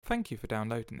Thank you for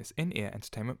downloading this in-ear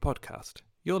entertainment podcast.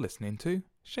 You're listening to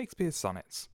Shakespeare's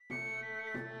Sonnets.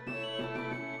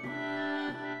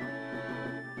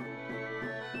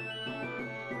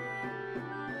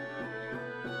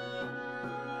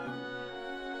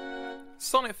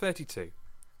 Sonnet 32.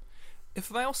 If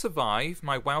thou survive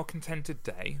my well-contented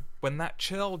day, when that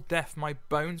chill death my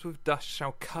bones with dust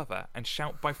shall cover, and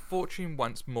shalt by fortune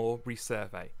once more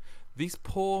resurvey these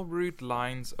poor rude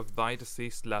lines of thy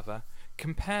deceased lover,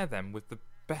 compare them with the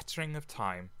bettering of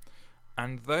time,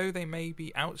 and though they may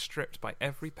be outstripped by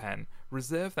every pen,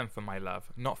 reserve them for my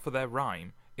love, not for their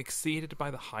rhyme, exceeded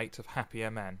by the height of happier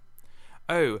men.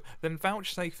 Oh, then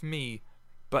vouchsafe me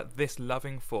but this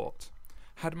loving thought.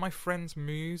 Had my friend's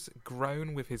muse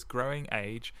grown with his growing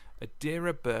age, a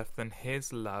dearer birth than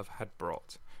his love had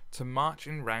brought, to march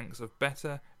in ranks of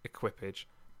better equipage,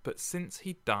 but since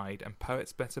he died and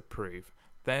poets better prove,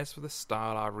 theirs for the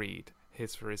style I read,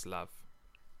 his for his love.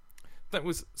 That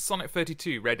was Sonnet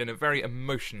 32, read in a very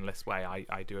emotionless way,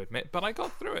 I do admit, but I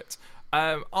got through it.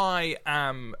 I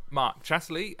am Mark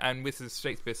Chatterley, and this is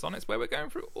Shakespeare Sonnets, where we're going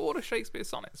through all the Shakespeare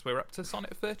Sonnets. We're up to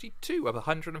Sonnet 32 of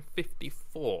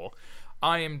 154.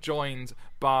 I am joined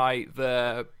by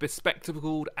the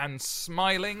bespectacled and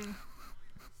smiling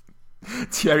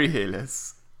Thierry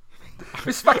Hillis.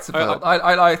 Respectable.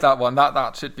 I like that one.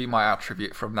 That should be my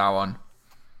attribute from now on.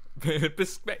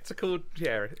 Bespectacled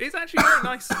Thierry. It's actually very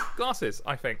nice glasses,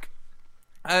 I think.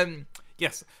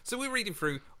 Yes, so we're reading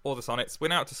through all the sonnets. We're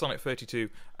now up to Sonnet 32,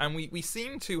 and we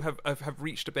seem to have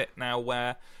reached a bit now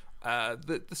where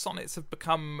the sonnets have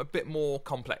become a bit more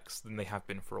complex than they have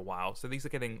been for a while. So these are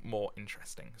getting more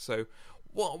interesting. So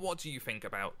what do you think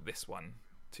about this one,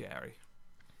 Thierry?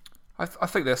 I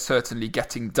think they're certainly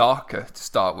getting darker to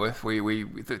start with.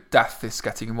 The death is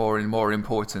getting more and more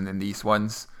important in these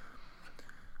ones.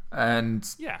 And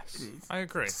yes, I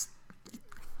agree.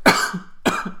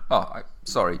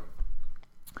 Sorry.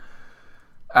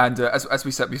 And as we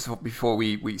said before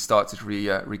we started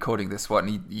recording this one,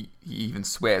 he even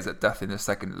swears at death in the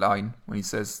second line when he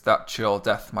says, "That chill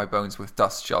death my bones with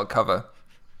dust shall cover."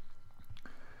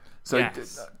 So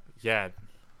yes. Yeah.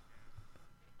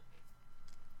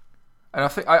 And I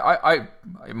think I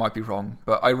might be wrong,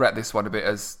 but I read this one a bit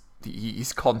as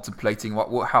he's contemplating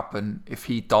what will happen if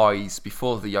he dies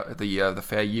before the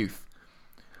fair youth,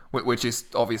 which is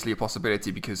obviously a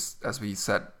possibility because, as we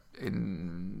said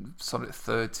in Sonnet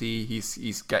 30,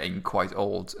 he's getting quite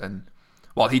old, and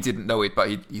well, he didn't know it, but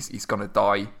he's gonna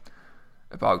die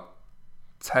about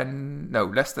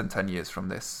less than 10 years from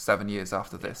this, 7 years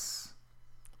after this,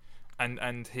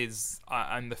 and his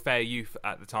and the fair youth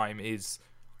at the time is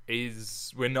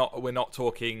we're not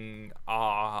talking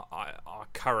our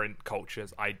current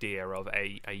culture's idea of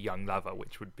a young lover,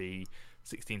 which would be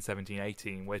 16, 17,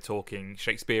 18. We're talking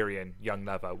Shakespearean young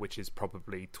lover, which is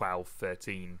probably 12,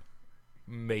 13,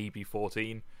 maybe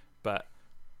 14. But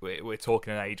we're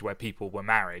talking an age where people were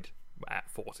married at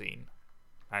 14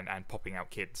 and popping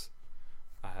out kids.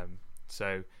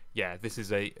 So yeah, this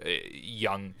is a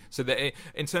young. So that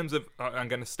in terms of, I'm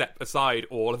going to step aside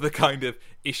all of the kind of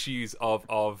issues of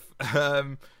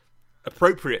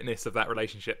appropriateness of that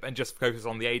relationship and just focus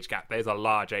on the age gap. There's a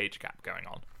large age gap going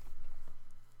on.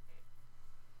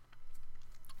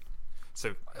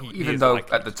 So even though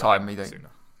at the time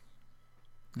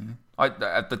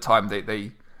at the time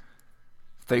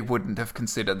they wouldn't have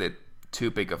considered it too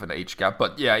big of an age gap,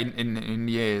 but yeah, in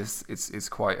years it's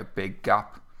quite a big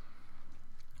gap.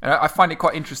 And I find it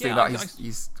quite interesting that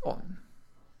he's on.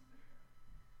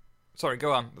 Sorry,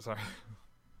 go on. Sorry.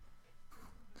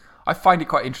 I find it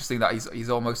quite interesting that he's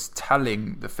almost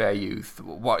telling the fair youth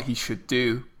what he should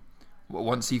do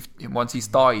once he's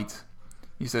died.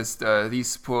 He says,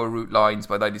 "These poor rude lines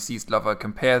by thy deceased lover,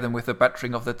 compare them with the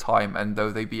bettering of the time, and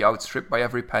though they be outstripped by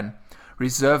every pen,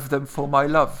 reserve them for my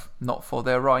love, not for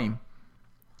their rhyme,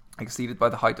 exceeded by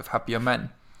the height of happier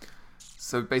men."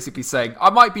 So basically saying,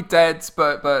 I might be dead,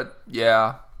 but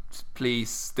yeah, please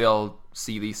still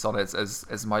see these sonnets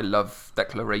as my love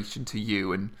declaration to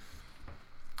you, and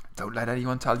don't let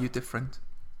anyone tell you different.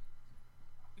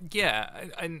 Yeah,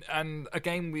 and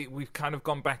again, we've kind of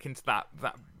gone back into that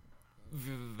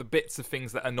the bits of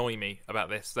things that annoy me about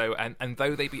this. So and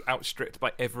though they be outstripped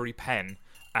by every pen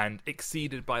and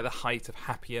exceeded by the height of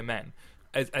happier men,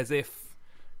 as if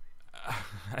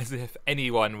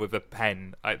anyone with a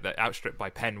pen, outstripped by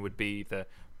pen would be the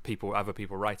other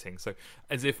people writing. So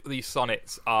as if these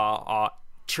sonnets are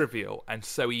trivial and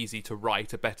so easy to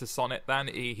write a better sonnet than.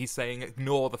 He's saying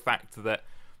ignore the fact that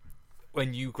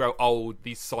when you grow old,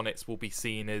 these sonnets will be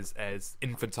seen as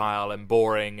infantile and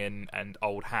boring and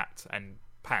old hat and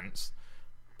pants.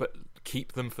 but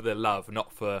keep them for their love,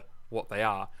 not for what they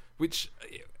are. Which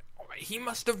he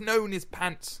must have known his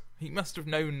pants. He must have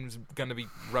known it was going to be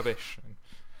rubbish.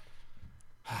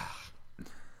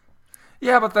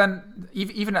 Yeah, but then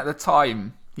even at the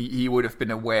time, he would have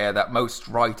been aware that most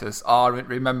writers aren't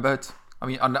remembered. I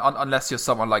mean, unless you're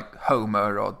someone like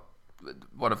Homer or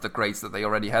one of the greats that they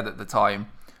already had at the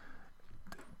time,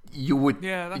 you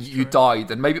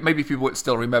died, and maybe people would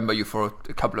still remember you for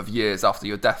a couple of years after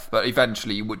your death, but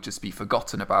eventually you would just be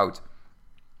forgotten about.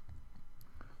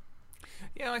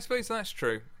 Yeah, I suppose that's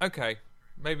true. Okay,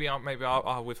 maybe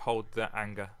I'll withhold that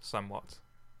anger somewhat.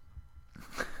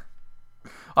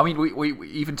 I mean, we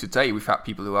even today we've had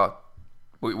people who are.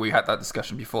 We had that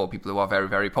discussion before. People who are very,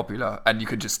 very popular, and you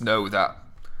can just know that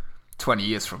 20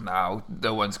 years from now,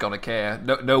 no one's gonna care.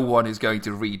 No one is going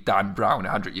to read Dan Brown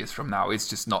 100 years from now. It's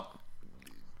just not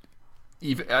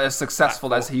even as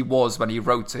successful as he was when he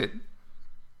wrote it.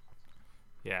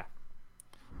 Yeah,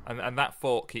 and that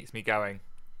thought keeps me going.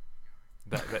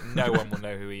 That no one will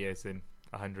know who he is in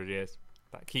 100 years.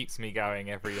 That keeps me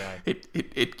going every day.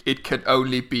 It can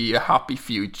only be a happy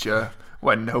future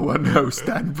when no one knows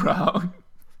Dan Brown.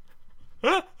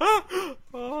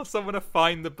 Oh, someone will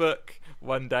find the book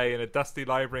one day in a dusty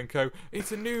library and go,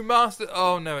 "It's a new master."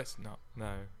 Oh no, it's not.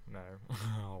 No.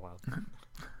 Oh well.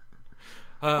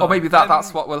 Or maybe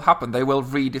that's what will happen. They will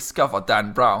rediscover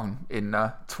Dan Brown in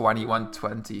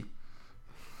 2120.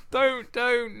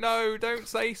 Don't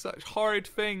say such horrid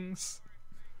things.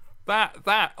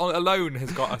 That alone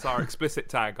has got us our explicit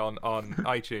tag on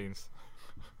iTunes.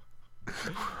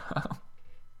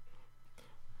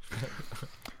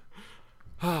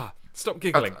 Stop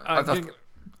giggling.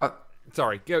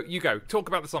 Sorry, go. Talk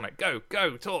about the Sonic.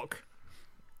 Go, talk.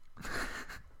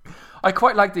 I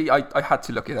quite like I had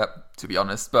to look it up, to be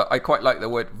honest, but I quite like the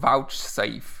word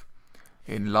vouchsafe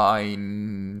in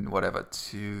line,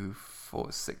 2,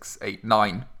 4, 6, 8,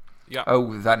 9. Yeah.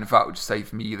 Oh, then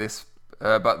vouchsafe me this,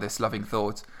 but this loving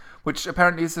thought, which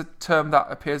apparently is a term that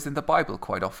appears in the Bible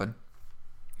quite often.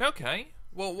 Okay.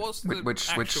 Well, what's the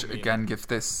which again gives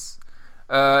this...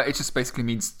 it just basically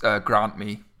means grant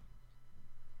me.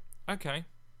 Okay.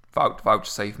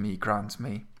 Vouchsafe me, grant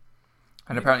me.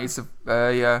 And apparently it's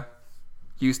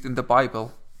used in the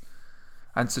Bible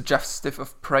and suggestive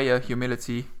of prayer,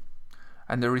 humility,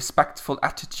 and a respectful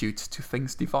attitude to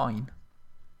things divine.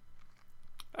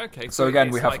 Okay. So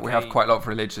again, we have quite a lot of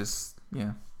religious...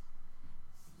 Yeah.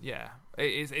 Yeah.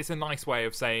 It's a nice way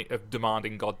of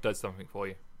demanding God does something for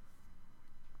you.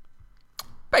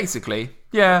 Basically,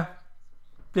 yeah.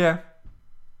 The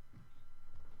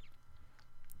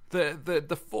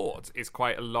thought is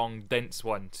quite a long, dense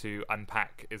one to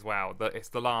unpack as well. It's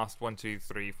the last 1, 2,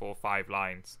 3, 4, 5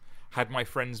 lines. Had my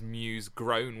friend's muse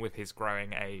grown with his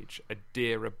growing age, a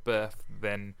dearer birth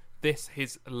than this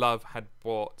his love had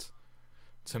brought,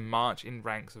 to march in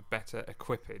ranks of better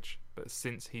equipage. But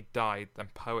since he died, then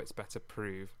poets better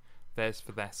prove, theirs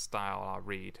for their style I'll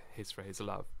read, his for his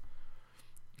love.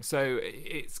 So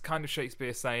it's kind of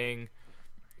Shakespeare saying,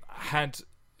 had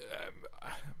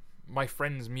my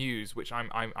friend's muse, which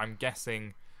I'm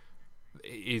guessing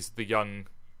is the young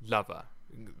lover,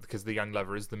 because the young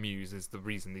lover is the muse, is the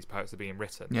reason these poets are being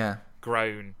written. Yeah.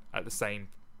 Grown at the same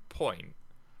point,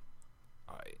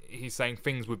 he's saying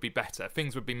things would be better.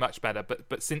 Things would be much better.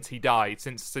 But since he died,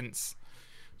 since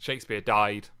Shakespeare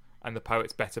died, and the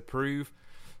poets better prove,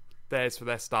 theirs for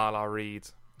their style I'll read.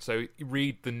 So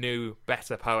read the new,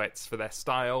 better poets for their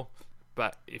style.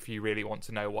 But if you really want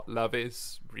to know what love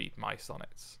is, read my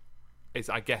sonnets. Is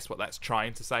I guess what that's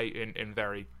trying to say in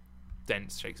very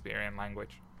dense Shakespearean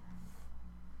language.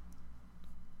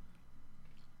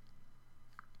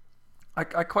 I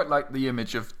quite like the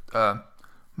image of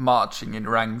marching in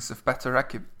ranks of better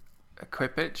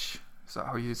equipage. Is that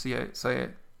how you say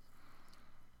it?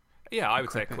 Yeah, I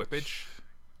would say equipage.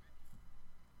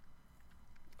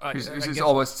 He's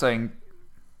always saying...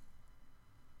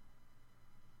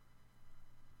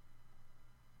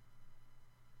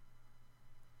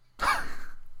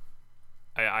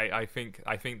 I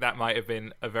think that might have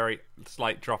been a very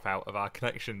slight dropout of our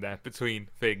connection there between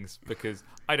things, because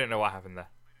I don't know what happened there.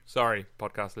 Sorry,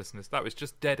 podcast listeners. That was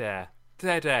just dead air.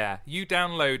 Dead air. You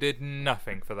downloaded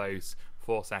nothing for those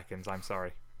 4 seconds. I'm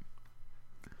sorry.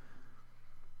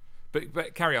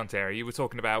 But carry on, Terry. You were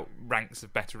talking about ranks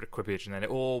of better equipage, and then it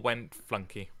all went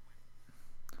flunky.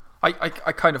 I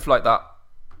kind of like that.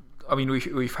 I mean,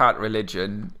 we've had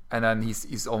religion, and then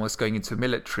he's almost going into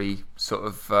military sort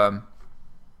of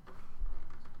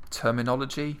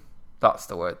terminology. That's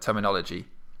the word, terminology.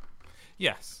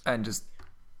 Yes. And just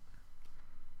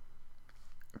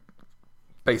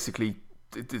basically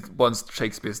once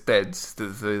Shakespeare's dead,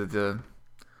 the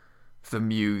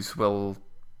muse will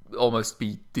almost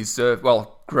be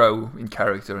grow in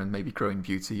character and maybe grow in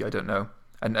beauty. I don't know,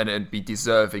 and be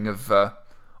deserving of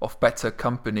better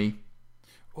company.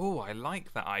 Oh, I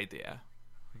like that idea.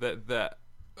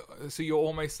 So you're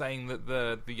almost saying that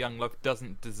the young love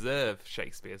doesn't deserve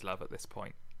Shakespeare's love at this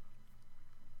point.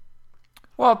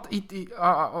 Well,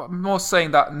 I'm more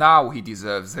saying that now he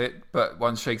deserves it, but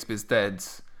once Shakespeare's dead,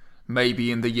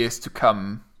 maybe in the years to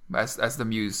come, as the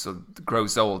muse sort of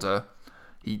grows older,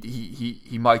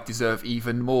 he might deserve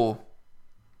even more.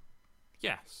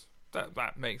 Yes,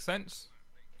 that makes sense.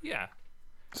 Yeah.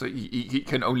 So he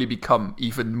can only become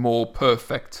even more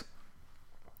perfect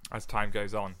as time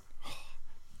goes on.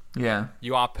 Yeah.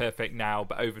 You are perfect now,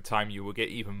 but over time you will get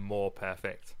even more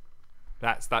perfect.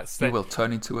 You will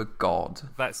turn into a god.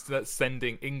 That's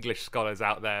sending English scholars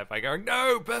out there by going,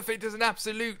 no, perfect is an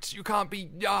absolute. You can't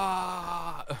be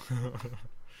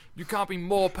you can't be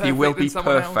more perfect. He will than be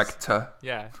someone perfecter. Else.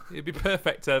 Yeah, he'll be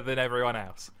perfecter than everyone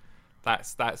else.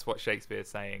 That's what Shakespeare's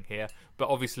saying here. But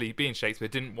obviously, being Shakespeare,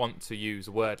 didn't want to use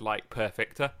a word like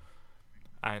perfecter,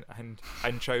 and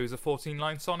chose a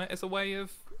 14-line sonnet as a way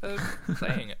of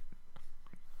saying it.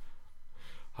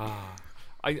 I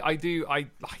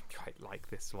quite like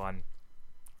this one.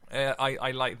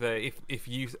 I like the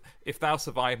if thou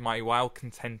survive my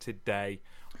well-contented day.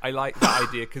 I like that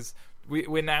idea because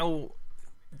we're now.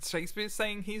 Shakespeare's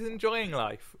saying he's enjoying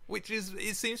life,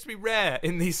 it seems to be rare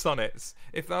in these sonnets.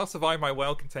 If thou survive my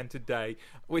well-contented day,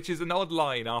 which is an odd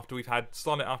line after we've had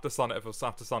sonnet after sonnet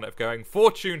after sonnet of going,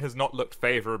 fortune has not looked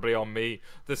favourably on me,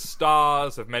 the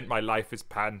stars have meant my life is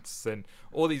pants, and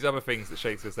all these other things that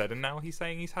Shakespeare said, and now he's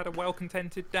saying he's had a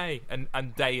well-contented day,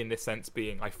 and day in this sense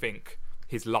being, I think,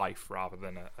 his life rather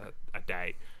than a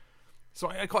day. So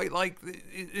I quite like,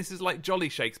 this is like jolly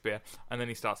Shakespeare, and then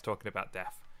he starts talking about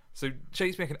death. So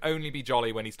Shakespeare can only be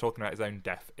jolly when he's talking about his own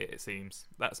death, it seems.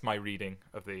 That's my reading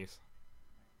of these.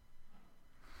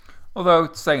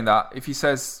 Although, saying that, if he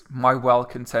says, my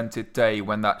well-contented day,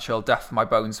 when that shall death my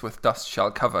bones with dust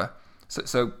shall cover.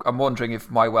 So I'm wondering if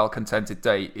my well-contented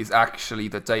day is actually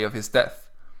the day of his death.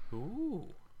 Ooh.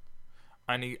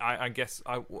 And I guess,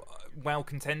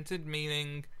 well-contented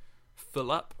meaning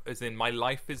full up, as in my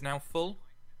life is now full?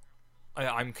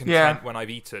 I'm content when I've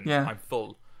eaten, I'm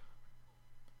full.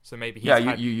 So maybe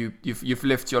you've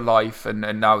lived your life and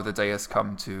now the day has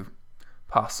come to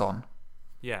pass on.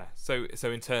 Yeah. So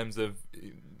in terms of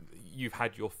you've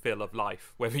had your fill of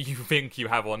life, whether you think you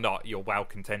have or not, you're well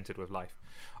contented with life.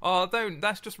 Oh,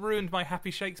 that's just ruined my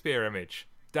happy Shakespeare image.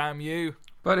 Damn you.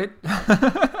 But it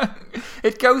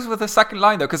it goes with the second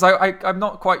line though, because I'm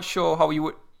not quite sure how you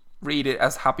would read it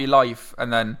as happy life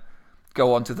and then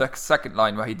go on to the second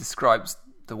line where he describes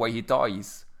the way he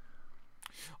dies.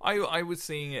 I was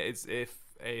seeing it as if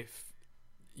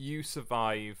you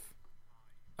survive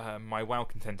my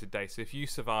well-contented day. So if you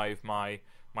survive my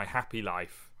happy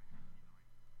life,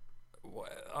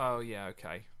 oh yeah,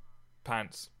 okay.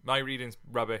 Pants. My reading's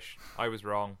rubbish. I was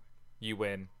wrong. You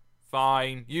win.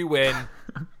 Fine. You win.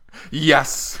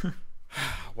 Yes.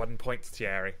 1 point to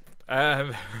Thierry.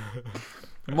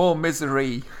 More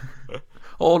misery.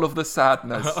 All of the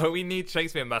sadness. We need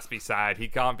Shakespeare must be sad. He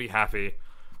can't be happy.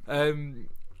 And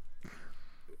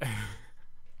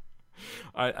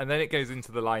then it goes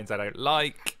into the lines I don't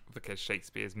like because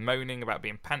Shakespeare's moaning about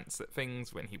being pants at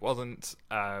things when he wasn't.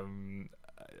 And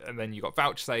then you got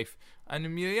vouchsafe,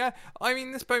 and yeah, I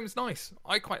mean this poem's nice.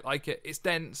 I quite like it. It's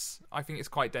dense. I think it's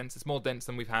quite dense. It's more dense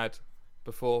than we've had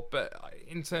before, but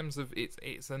in terms of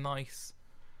it's a nice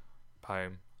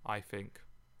poem. I think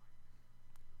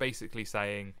basically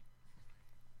saying,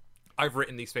 I've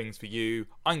written these things for you.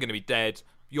 I'm going to be dead.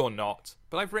 You're not.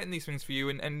 But I've written these things for you,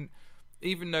 and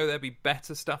even though there'll be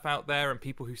better stuff out there and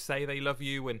people who say they love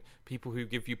you and people who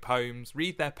give you poems,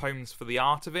 read their poems for the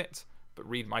art of it, but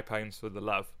read my poems for the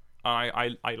love.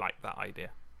 I like that idea.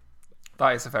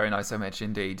 That is a very nice image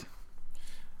indeed.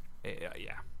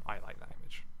 Yeah, I like that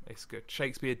image. It's good.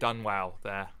 Shakespeare done well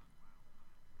there.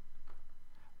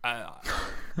 I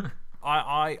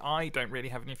don't really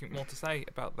have anything more to say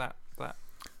about that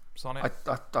sonnet.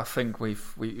 I think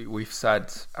we've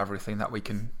said everything that we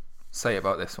can say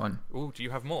about this one. Oh, do you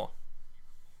have more?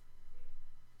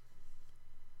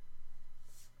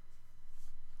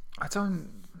 I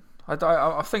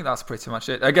think that's pretty much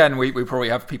it. Again, we probably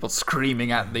have people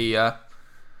screaming at their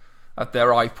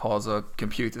iPods or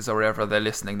computers or wherever they're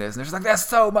listening this, and they're just like, "There's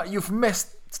so much. You've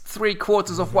missed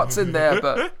 3/4 of what's in there."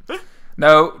 But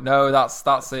no,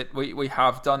 that's it. We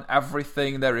have done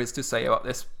everything there is to say about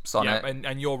this sonnet. Yeah,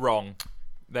 and you're wrong.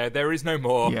 There is no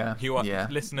more. Yeah,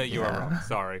 Listener, you are wrong.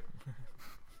 Sorry.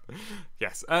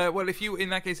 Yes. Well, if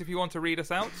you want to read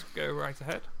us out, go right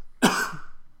ahead.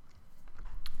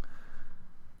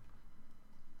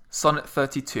 Sonnet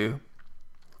 32.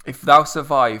 If thou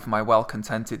survive my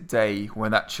well-contented day,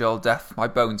 when that chill death my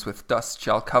bones with dust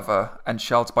shall cover, and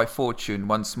shalt by fortune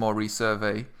once more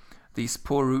resurvey these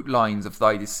poor root lines of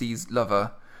thy deceased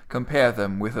lover, compare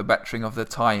them with the bettering of the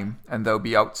time, and though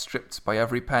be outstripped by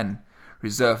every pen,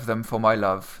 reserve them for my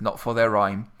love, not for their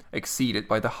rhyme, exceeded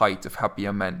by the height of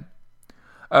happier men.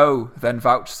 Oh, then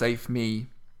vouchsafe me,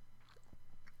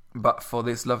 but for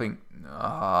this loving...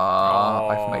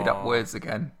 I've made up words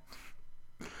again.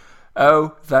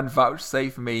 Oh, then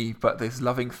vouchsafe me but this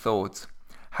loving thought.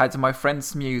 Had my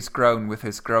friend's muse grown with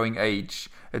his growing age,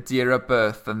 a dearer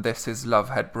birth than this his love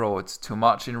had brought, to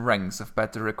march in ranks of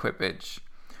better equipage.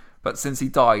 But since he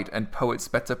died, and poets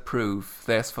better prove,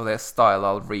 theirs for their style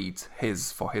I'll read,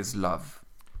 his for his love.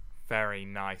 Very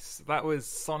nice. That was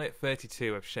Sonnet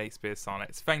 32 of Shakespeare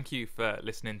Sonnets. Thank you for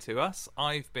listening to us.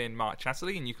 I've been Mark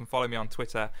Chatterley, and you can follow me on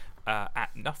Twitter at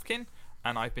Nufkin,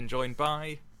 and I've been joined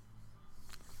by...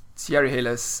 Thierry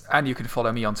Hillis, and you can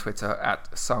follow me on Twitter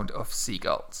at Sound of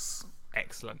Seagulls.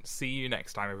 Excellent. See you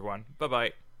next time, everyone.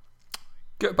 Bye-bye.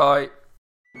 Goodbye.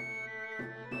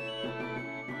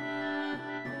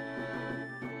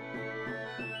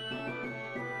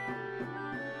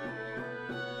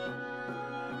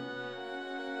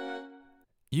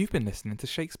 You've been listening to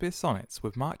Shakespeare Sonnets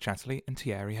with Mark Chatterley and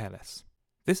Thierry Hillis.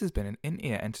 This has been an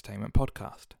In-Ear Entertainment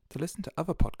podcast. To listen to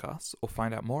other podcasts or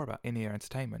find out more about In-Ear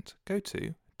Entertainment, go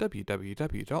to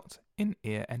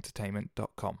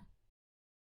www.inearentertainment.com.